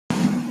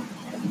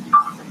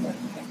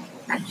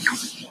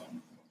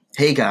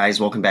Hey guys,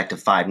 welcome back to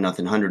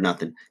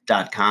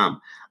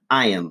 5-0-100-0.com.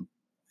 I am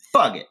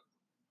Fugget,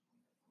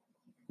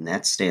 and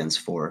that stands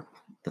for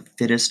the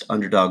fittest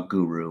underdog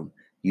guru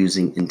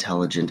using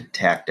intelligent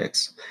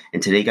tactics.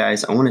 And today,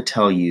 guys, I want to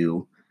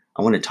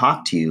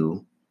talk to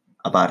you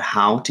about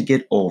how to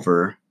get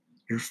over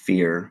your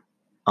fear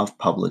of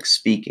public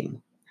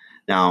speaking.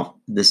 Now,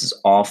 this is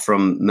all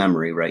from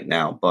memory right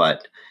now,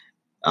 but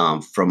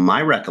from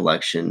my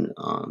recollection,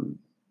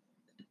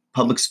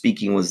 public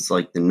speaking was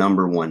like the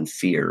number one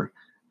fear,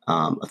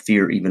 a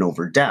fear even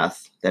over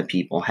death that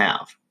people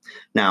have.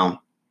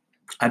 Now,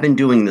 I've been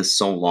doing this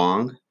so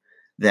long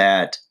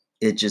that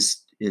it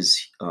just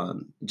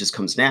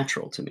comes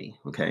natural to me.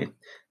 Okay.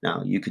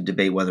 Now you could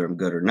debate whether I'm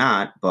good or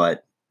not,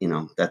 but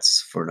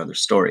that's for another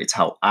story. It's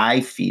how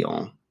I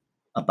feel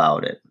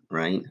about it,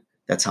 right?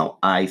 That's how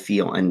I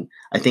feel. And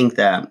I think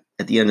that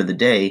at the end of the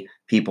day,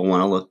 people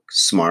want to look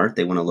smart,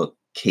 they want to look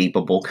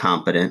capable,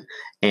 competent,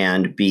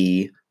 and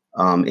be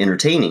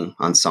entertaining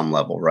on some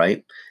level,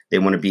 right? They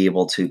want to be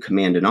able to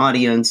command an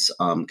audience,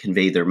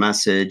 convey their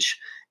message,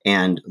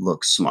 and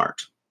look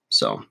smart.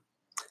 So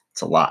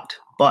it's a lot.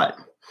 But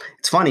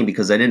it's funny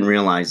because I didn't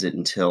realize it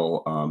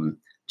until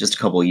just a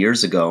couple of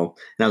years ago.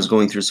 And I was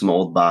going through some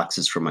old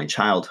boxes from my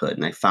childhood,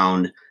 and I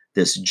found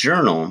this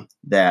journal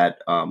that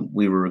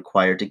we were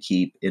required to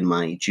keep in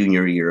my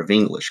junior year of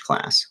English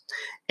class.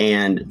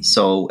 And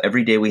so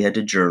every day we had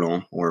to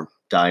journal or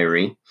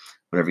diary,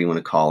 whatever you want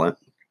to call it.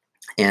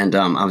 And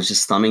I was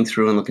just thumbing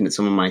through and looking at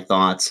some of my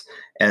thoughts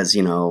as, a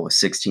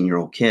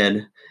 16-year-old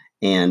kid.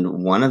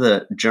 And one of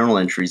the journal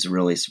entries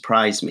really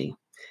surprised me.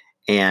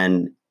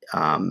 And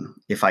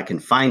if I can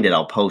find it,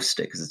 I'll post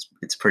it because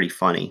it's pretty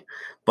funny.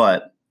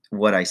 But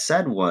what I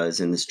said was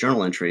in this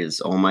journal entry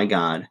is, oh my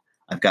God,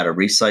 I've got to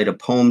recite a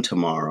poem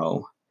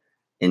tomorrow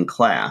in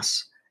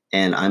class.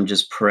 And I'm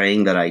just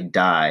praying that I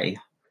die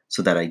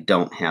so that I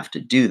don't have to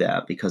do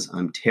that because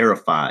I'm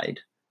terrified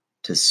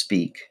to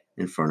speak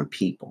in front of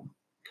people.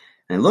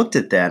 And I looked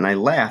at that and I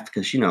laughed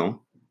because,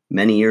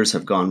 many years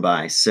have gone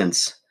by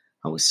since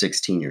I was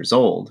 16 years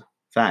old. In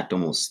fact,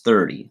 almost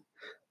 30.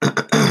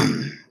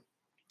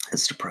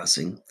 It's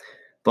depressing.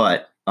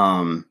 But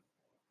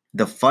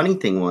the funny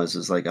thing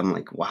I'm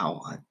like,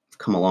 wow, I've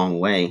come a long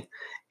way.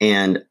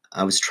 And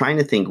I was trying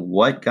to think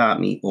what got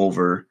me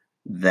over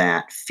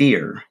that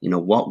fear.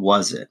 What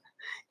was it?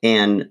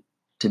 And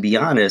to be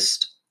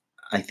honest,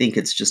 I think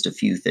it's just a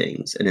few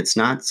things. And it's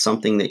not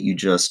something that you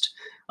just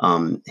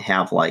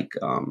have like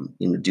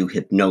do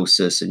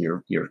hypnosis and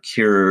you're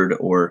cured,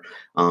 or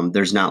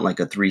there's not like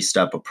a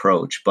 3-step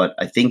approach. But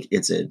I think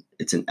it's an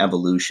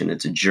evolution,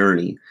 it's a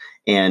journey,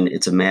 and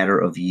it's a matter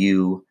of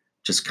you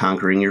just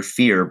conquering your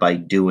fear by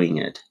doing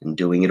it and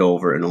doing it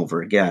over and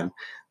over again.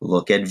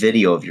 Look at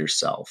video of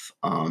yourself.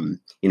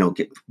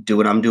 Do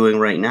what I'm doing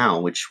right now,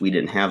 which we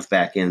didn't have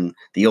back in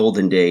the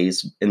olden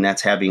days, and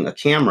that's having a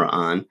camera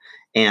on.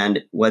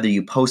 And whether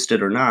you post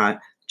it or not,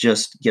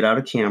 just get out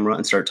a camera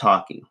and start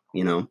talking.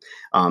 You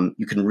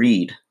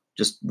can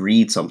just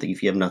read something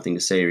if you have nothing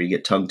to say or you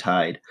get tongue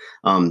tied,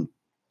 and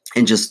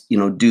just,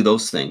 do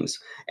those things.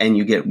 And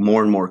you get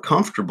more and more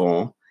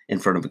comfortable in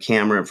front of a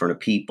camera, in front of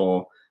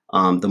people,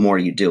 the more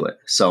you do it.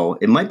 So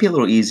it might be a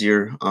little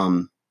easier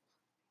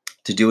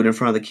to do it in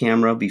front of the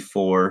camera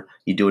before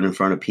you do it in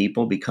front of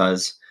people,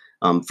 because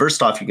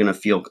first off, you're going to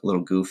feel a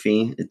little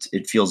goofy.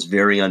 It feels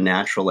very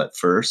unnatural at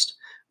first,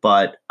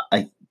 but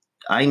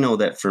I know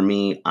that for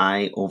me,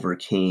 I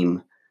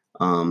overcame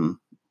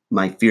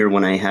my fear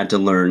when I had to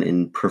learn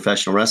in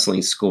professional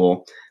wrestling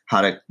school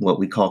how to what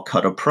we call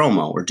cut a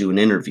promo or do an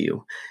interview.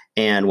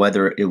 And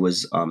whether it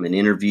was an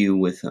interview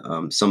with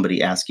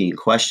somebody asking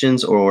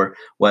questions, or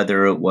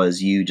whether it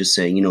was you just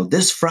saying,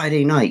 this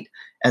Friday night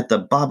at the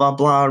blah, blah,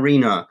 blah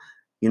arena,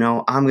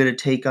 I'm going to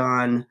take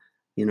on,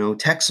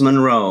 Tex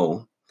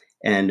Monroe.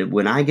 And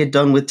when I get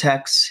done with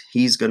Tex,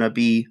 he's going to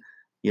be,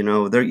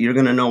 you're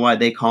going to know why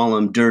they call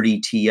him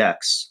Dirty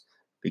TX,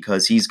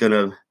 because he's going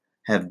to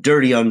have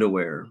dirty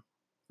underwear.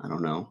 I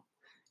don't know.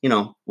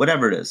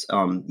 Whatever it is,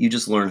 you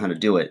just learn how to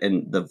do it.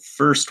 And the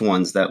first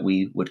ones that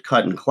we would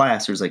cut in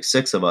class, there's like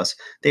 6 of us,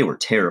 they were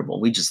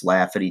terrible. We just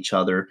laugh at each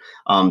other.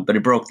 But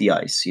it broke the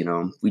ice.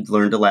 We'd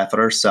learn to laugh at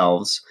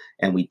ourselves,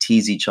 and we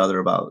tease each other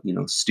about,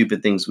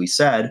 stupid things we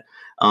said.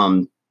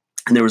 And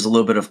there was a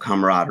little bit of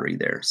camaraderie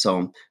there.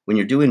 So when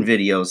you're doing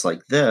videos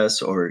like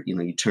this, or,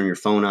 you turn your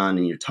phone on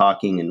and you're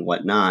talking and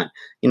whatnot,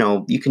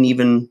 you can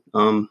even,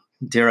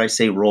 dare I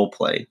say, role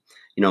play.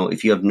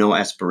 If you have no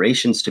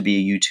aspirations to be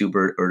a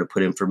YouTuber or to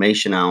put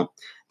information out,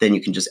 then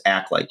you can just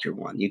act like you're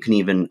one. You can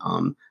even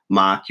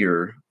mock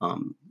your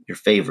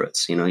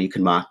favorites. You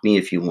can mock me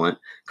if you want.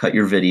 Cut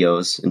your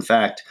videos. In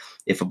fact,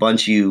 if a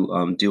bunch of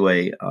you do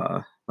a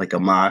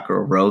mock or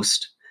a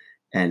roast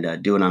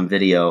and do it on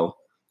video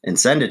and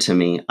send it to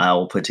me,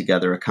 I'll put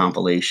together a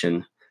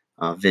compilation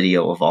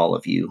video of all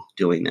of you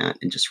doing that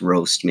and just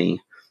roast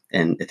me.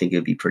 And I think it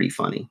would be pretty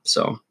funny.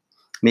 So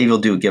maybe we'll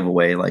do a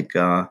giveaway like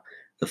the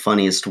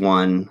funniest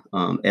one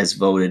as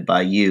voted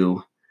by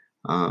you.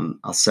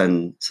 I'll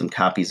send some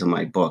copies of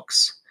my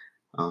books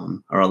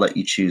or I'll let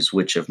you choose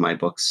which of my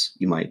books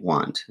you might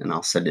want, and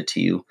I'll send it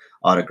to you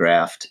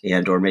autographed,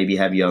 and or maybe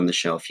have you on the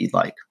show if you'd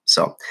like.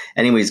 So,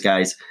 anyways,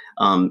 guys,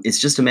 it's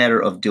just a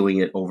matter of doing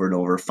it over and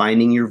over,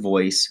 finding your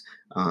voice,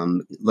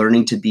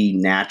 learning to be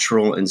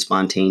natural and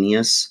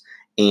spontaneous,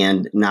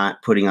 and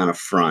not putting on a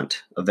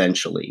front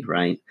eventually,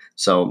 right?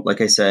 So,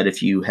 like I said,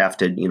 if you have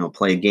to,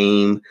 play a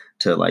game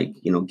to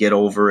get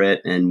over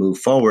it and move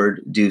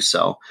forward, do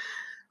so.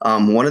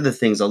 One of the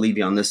things I'll leave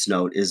you on this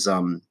note is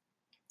um,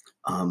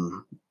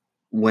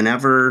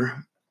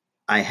 whenever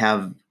I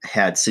have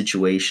had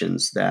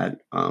situations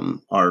that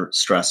are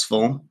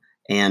stressful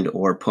and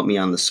or put me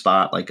on the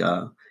spot, like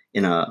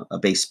in a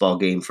baseball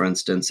game, for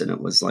instance, and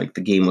it was like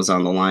the game was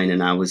on the line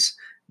and I was,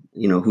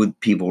 who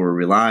people were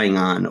relying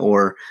on,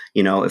 or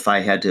if I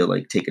had to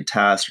like take a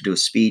test or do a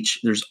speech,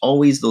 there's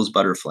always those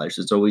butterflies,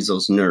 there's always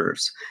those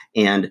nerves.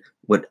 And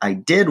what I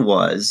did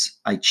was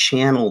I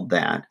channeled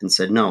that and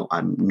said, no,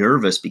 I'm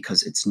nervous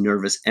because it's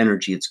nervous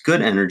energy, it's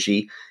good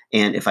energy,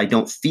 and if I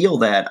don't feel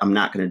that, I'm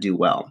not going to do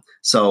well.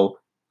 So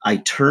I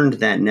turned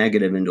that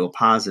negative into a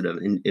positive,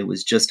 and it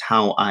was just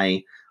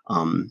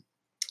um,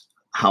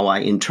 how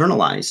I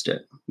internalized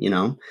it.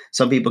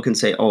 Some people can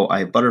say, "Oh, I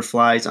have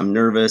butterflies. I'm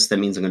nervous. That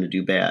means I'm going to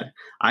do bad."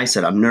 I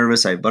said, "I'm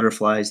nervous. I have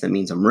butterflies. That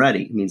means I'm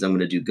ready. It means I'm going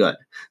to do good."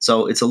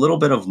 So it's a little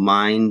bit of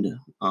mind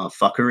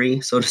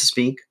fuckery, so to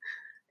speak,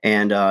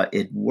 and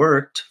it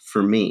worked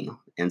for me.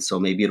 And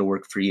so maybe it'll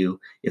work for you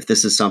if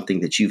this is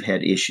something that you've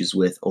had issues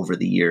with over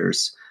the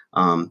years.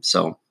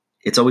 So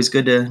it's always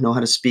good to know how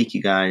to speak,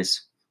 you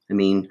guys. I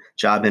mean,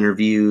 job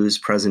interviews,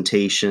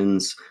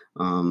 presentations,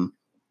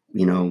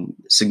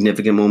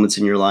 significant moments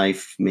in your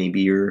life.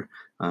 Maybe you're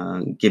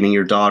giving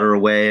your daughter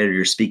away, or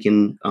you're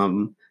speaking.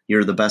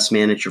 You're the best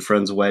man at your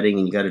friend's wedding,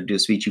 and you got to do a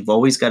speech. You've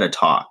always got to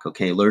talk.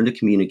 Okay, learn to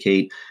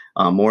communicate.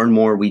 More and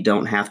more, we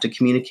don't have to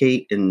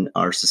communicate in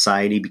our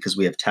society because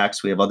we have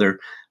text, we have other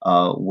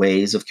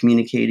ways of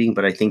communicating.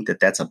 But I think that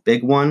that's a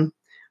big one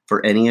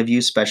for any of you,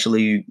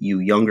 especially you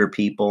younger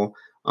people.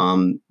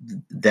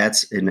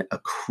 That's a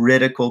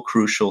critical,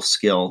 crucial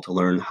skill to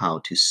learn how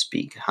to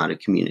speak, how to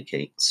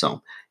communicate.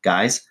 So,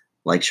 guys,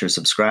 like, share,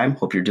 subscribe.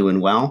 Hope you're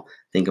doing well.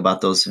 Think about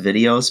those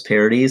videos,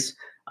 parodies.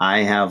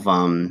 I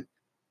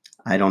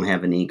don't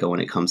have an ego when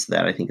it comes to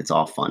that. I think it's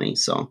all funny.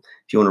 So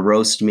if you want to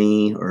roast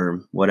me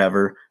or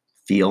whatever,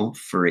 feel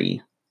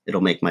free.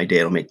 It'll make my day.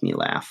 It'll make me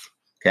laugh.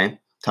 Okay.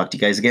 Talk to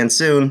you guys again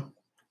soon.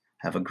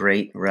 Have a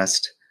great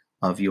rest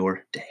of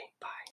your day.